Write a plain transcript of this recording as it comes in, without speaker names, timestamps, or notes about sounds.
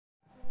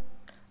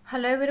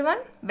Hello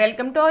everyone,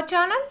 welcome to our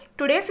channel.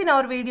 Today's in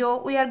our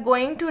video we are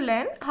going to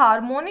learn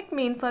harmonic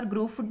mean for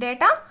group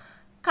data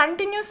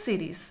continuous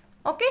series.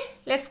 Okay,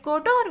 let's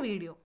go to our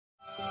video.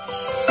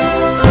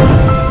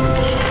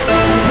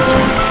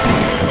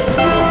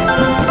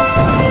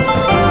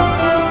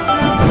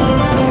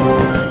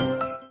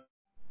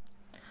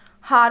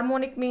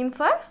 Harmonic mean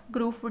for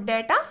group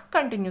data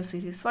continuous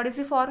series. What is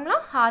the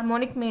formula?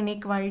 Harmonic mean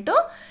equal to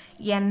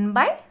n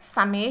by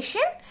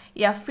summation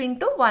f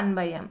into 1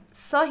 by m.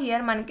 So here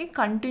manaki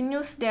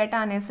continuous data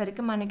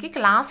anesariki manaki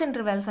class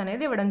intervals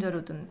anedi ivvadam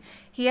jarugutundi.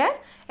 Here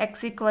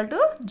x equal to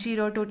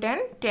 0 to 10,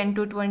 10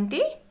 to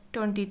 20,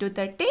 20 to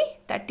 30,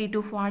 30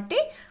 to 40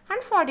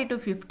 and 40 to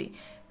 50.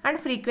 And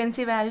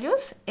frequency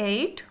values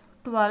 8,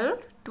 12,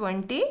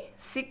 20,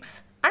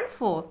 6 and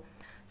 4.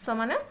 So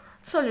mana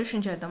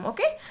solution chedam.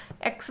 Okay,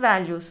 x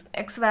values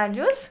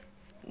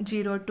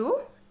 0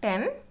 to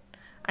 10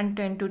 and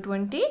 10 to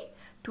 20,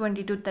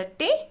 20 to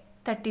 30,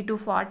 30 to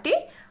 40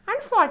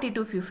 and 40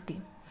 to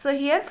 50. So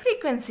here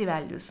frequency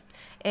values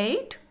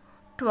 8,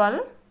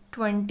 12,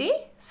 20,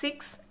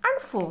 6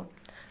 and 4.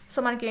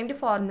 So manaki enti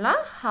formula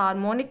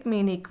harmonic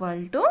mean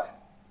equal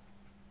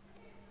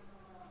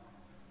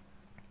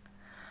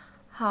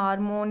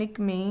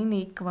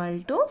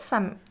to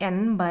sum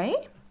n by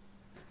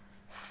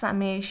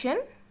summation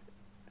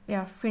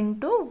f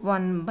into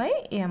 1 by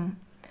m.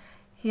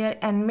 Here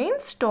n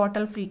means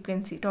total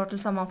frequency, total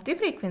sum of the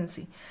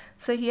frequency.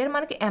 So here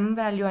manaki m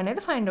value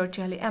anedi find out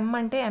cheyali. M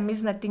ante m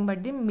is nothing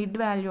but the mid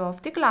value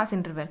of the class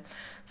interval.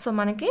 So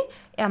manaki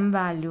m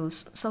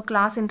values. So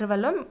class interval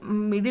lo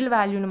middle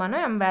value ni mana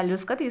m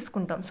values ka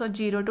తీసుకుంటాం. So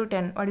 0 to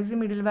 10, what is the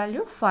middle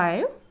value?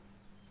 5.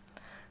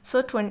 So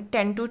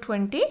 10 to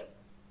 20,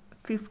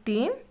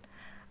 15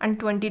 and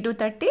 20 to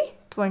 30,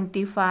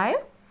 25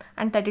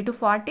 and 30 to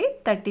 40,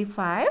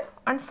 35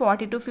 and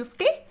 40 to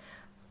 50,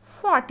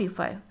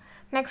 45.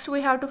 Next we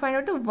have to find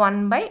out the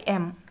 1 by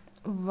m.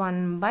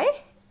 1 by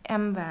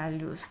m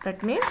values. That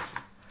means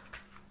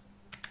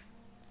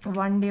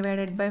 1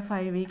 divided by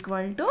 5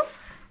 equal to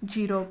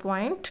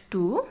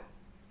 0.2.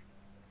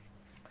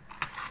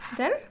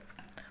 Then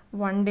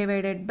 1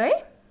 divided by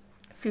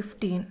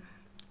 15.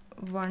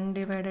 1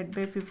 divided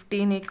by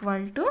 15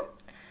 equal to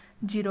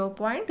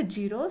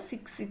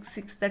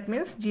 0.0666. That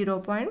means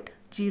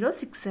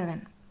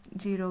 0.067.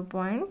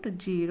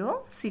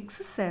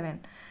 0.067.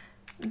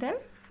 Then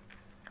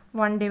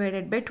 1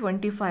 divided by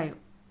 25.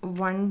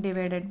 1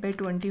 divided by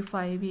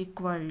 25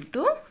 equal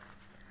to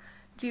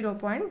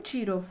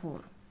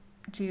 0.04.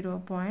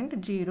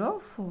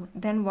 0.04.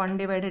 Then 1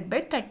 divided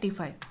by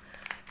 35.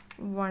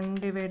 1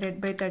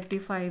 divided by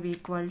 35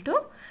 equal to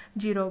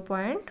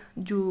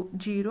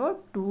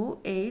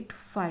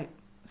 0.0285.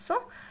 So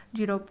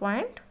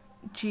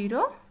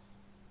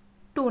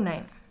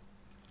 0.029.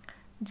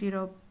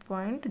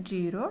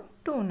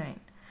 0.029.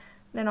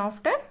 Then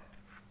after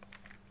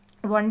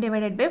 1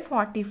 divided by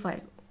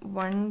 45.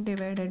 1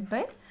 divided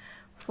by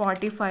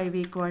 45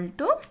 equal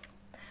to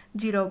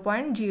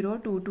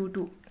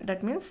 0.0222.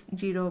 That means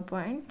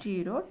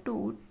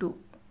 0.022.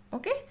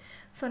 Okay.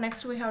 So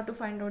next we have to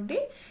find out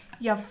the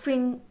f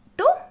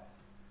into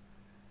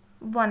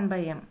 1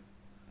 by m.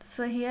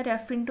 So here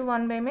f into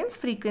 1 by m means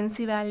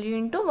frequency value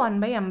into 1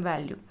 by m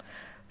value.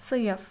 So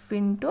f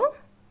into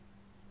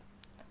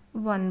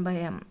 1 by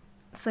m.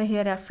 So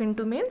here f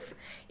into means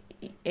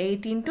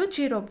 8 into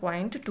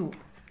 0.2.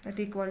 That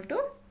equal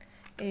to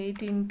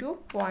 8 into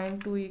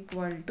 0.2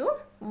 equal to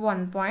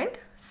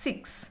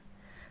 1.6.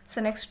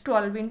 So next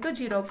 12 into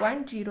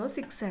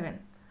 0.067.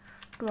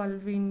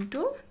 12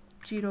 into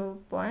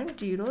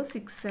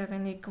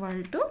 0.067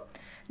 equal to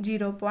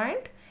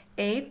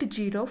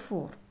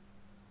 0.804.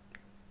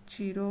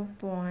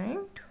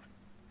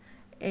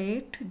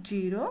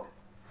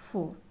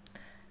 0.804.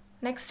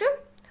 Next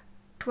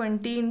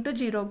 20 into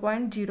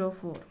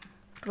 0.04.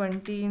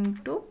 20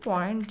 into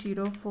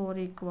 0.04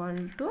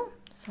 equal to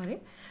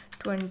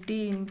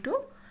 20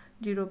 into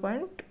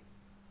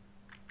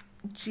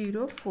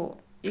 0.04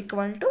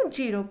 equal to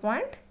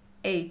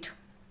 0.8.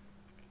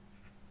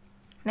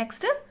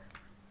 Next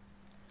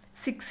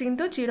 6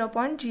 into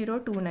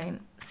 0.029.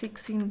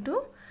 6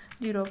 into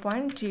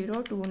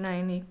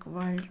 0.029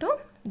 equal to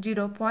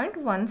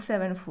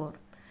 0.174.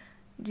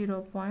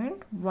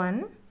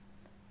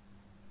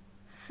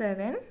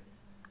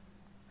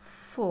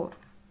 0.174.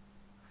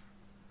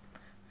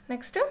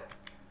 Next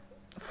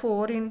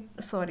 4 into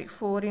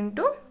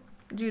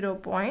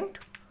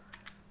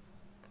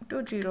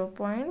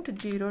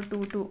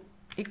 0.022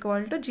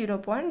 equal to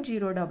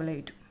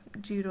 0.088.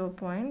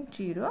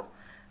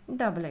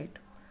 0.088.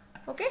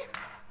 Okay.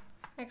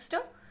 Next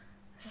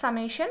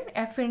summation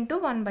f into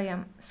 1 by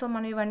m. So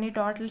మనం ఇవన్నీ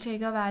total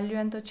చేయగా value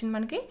ఎంత వచ్చింది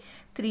మనకి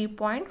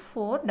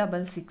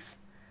 3.466.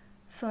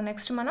 So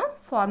next మనం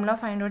formula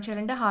find out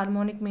చేయాలంటే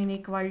harmonic mean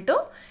equal to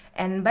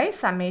n by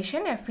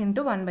summation f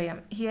into 1 by m.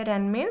 Here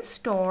n means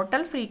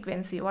total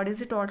frequency. What is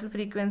the total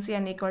frequency?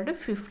 N equal to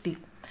 50.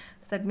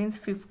 That means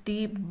 50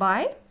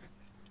 by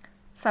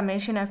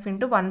summation f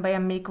into 1 by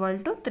m equal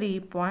to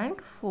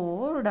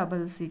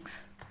 3.466.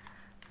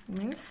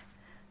 Means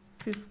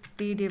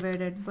 50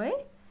 divided by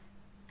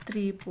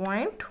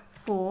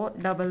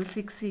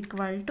 3.466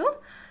 equal to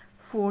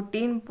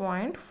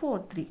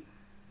 14.43.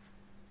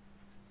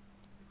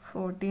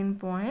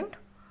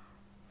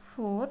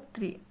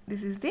 14.43.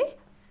 This is the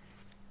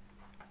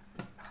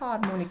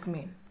harmonic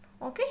mean.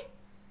 Okay.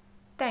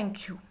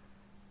 Thank you.